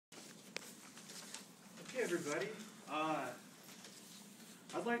everybody.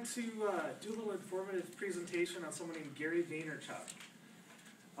 I'd like to do a little informative presentation on someone named Gary Vaynerchuk.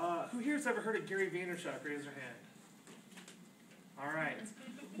 Who here has ever heard of Gary Vaynerchuk? Raise your hand. All right.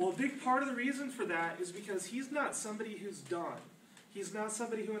 Well, a big part of the reason for that is because he's not somebody who's done. He's not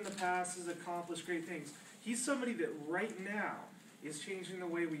somebody who in the past has accomplished great things. He's somebody that right now is changing the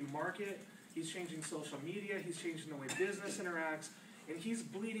way we market. He's changing social media. He's changing the way business interacts. And he's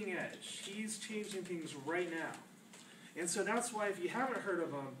bleeding edge. He's changing things right now. And so that's why if you haven't heard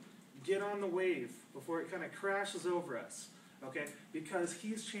of him, get on the wave before it kind of crashes over us. Okay? Because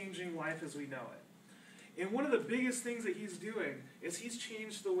he's changing life as we know it. And one of the biggest things that he's doing is he's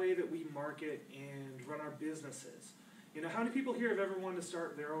changed the way that we market and run our businesses. You know, how many people here have ever wanted to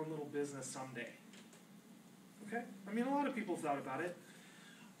start their own little business someday? Okay? I mean, a lot of people thought about it.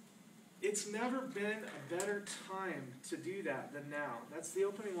 It's never been a better time to do that than now. That's the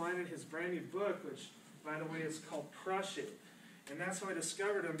opening line in his brand new book, which, by the way, is called Crush It. And that's how I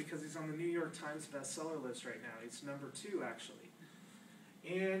discovered him, because he's on the New York Times bestseller list right now. He's number 2, actually.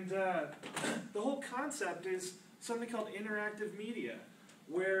 And the whole concept is something called interactive media,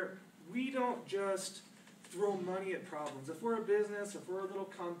 where we don't just throw money at problems. If we're a business, if we're a little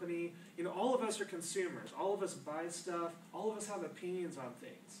company, you know, all of us are consumers. All of us buy stuff. All of us have opinions on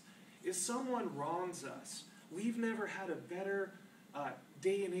things. If someone wrongs us, we've never had a better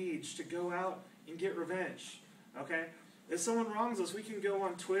day and age to go out and get revenge, okay? If someone wrongs us, we can go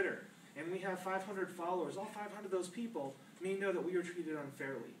on Twitter, and we have 500 followers. All 500 of those people may know that we were treated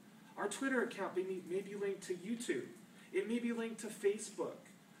unfairly. Our Twitter account may be linked to YouTube. It may be linked to Facebook,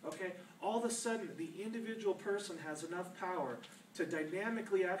 okay? All of a sudden, the individual person has enough power to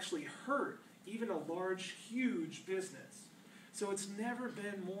dynamically actually hurt even a large, huge business. So it's never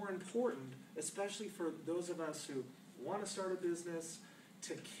been more important, especially for those of us who want to start a business,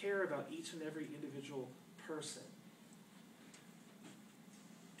 to care about each and every individual person.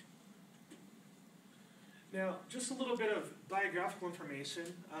 Now, just a little bit of biographical information.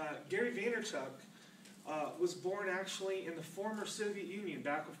 Gary Vaynerchuk was born actually in the former Soviet Union,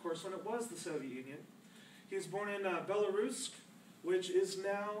 back, of course, when it was the Soviet Union. He was born in Belarus, which is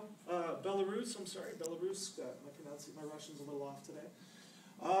now Belarus. My Russian's a little off today.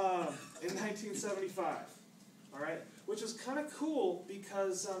 In 1975, all right, which is kind of cool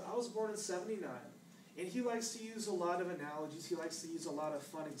because I was born in '79, and he likes to use a lot of analogies. He likes to use a lot of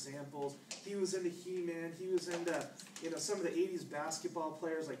fun examples. He was into He-Man. He was into some of the '80s basketball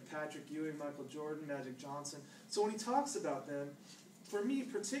players like Patrick Ewing, Michael Jordan, Magic Johnson. So when he talks about them, for me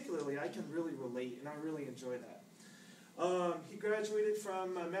particularly, I can really relate, and I really enjoy that. He graduated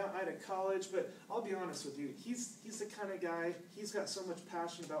from Mount Ida College, but I'll be honest with you, he's the kind of guy, he's got so much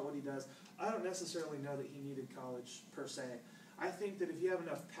passion about what he does. I don't necessarily know that he needed college per se. I think that if you have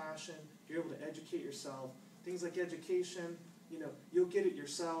enough passion, you're able to educate yourself. Things like education, you'll get it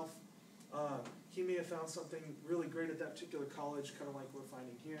yourself. He may have found something really great at that particular college, kind of like we're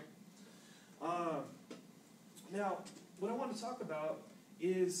finding here. Now, what I want to talk about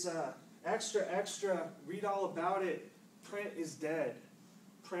is extra, read all about it. Print is dead.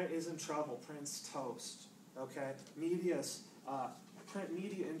 Print is in trouble. Print's toast. Okay? Print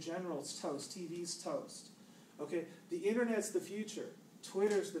media in general is toast. TV's toast. Okay? The internet's the future.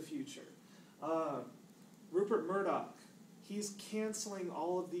 Twitter's the future. Rupert Murdoch, he's canceling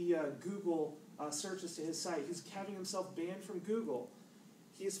all of the Google searches to his site. He's having himself banned from Google.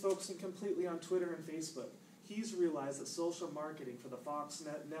 He's focusing completely on Twitter and Facebook. He's realized that social marketing for the Fox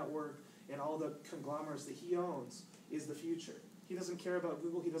network and all the conglomerates that he owns is the future. He doesn't care about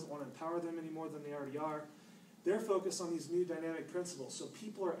Google. He doesn't want to empower them any more than they already are. They're focused on these new dynamic principles, so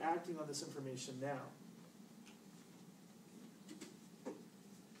people are acting on this information now.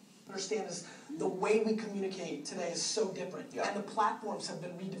 Understand is the way we communicate today is so different, and the platforms have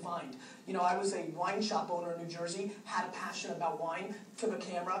been redefined. I was a wine shop owner in New Jersey, had a passion about wine, took a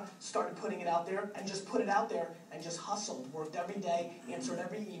camera, started putting it out there, and just put it out there, and just hustled, worked every day, answered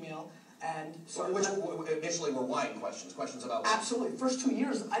every email, and which initially were wine questions about wine. Absolutely. First 2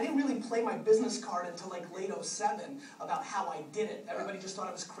 years, I didn't really play my business card until like late '07 about how I did it. Everybody just thought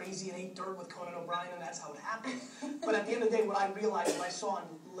I was crazy and ate dirt with Conan O'Brien, and that's how it happened. But at the end of the day, what I realized, what I saw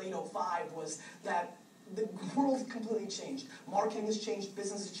in late '05 was that the world completely changed. Marketing has changed,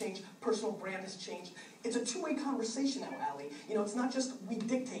 business has changed, personal brand has changed. It's a two-way conversation now, Allie. It's not just we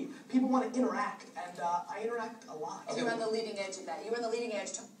dictate. People want to interact, and I interact a lot. So you're on the leading edge of that. You're on the leading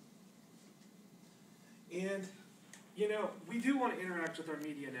edge. And, we do want to interact with our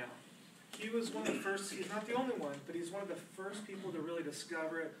media now. He was one of the first, he's not the only one, but he's one of the first people to really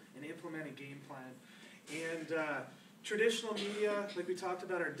discover it and implement a game plan. And Traditional media, like we talked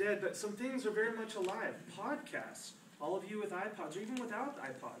about, are dead, but some things are very much alive. Podcasts, all of you with iPods, or even without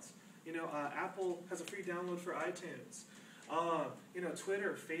iPods. Apple has a free download for iTunes.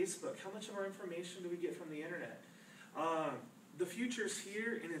 Twitter, Facebook, how much of our information do we get from the internet? The future's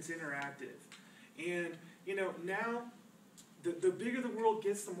here and it's interactive. And, now, the bigger the world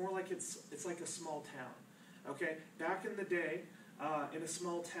gets, the more like it's like a small town. Okay? Back in the day, in a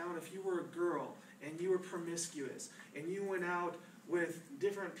small town, if you were a girl and you were promiscuous and you went out with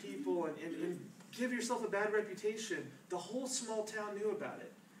different people and give yourself a bad reputation, the whole small town knew about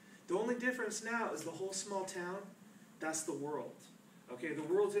it. The only difference now is the whole small town, that's the world. Okay, the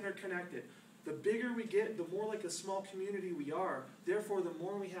world's interconnected. The bigger we get, the more like a small community we are. Therefore, the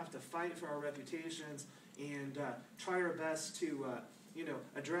more we have to fight for our reputations and try our best to,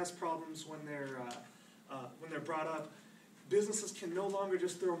 address problems when they're brought up. Businesses can no longer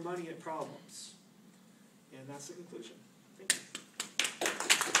just throw money at problems. And that's the conclusion.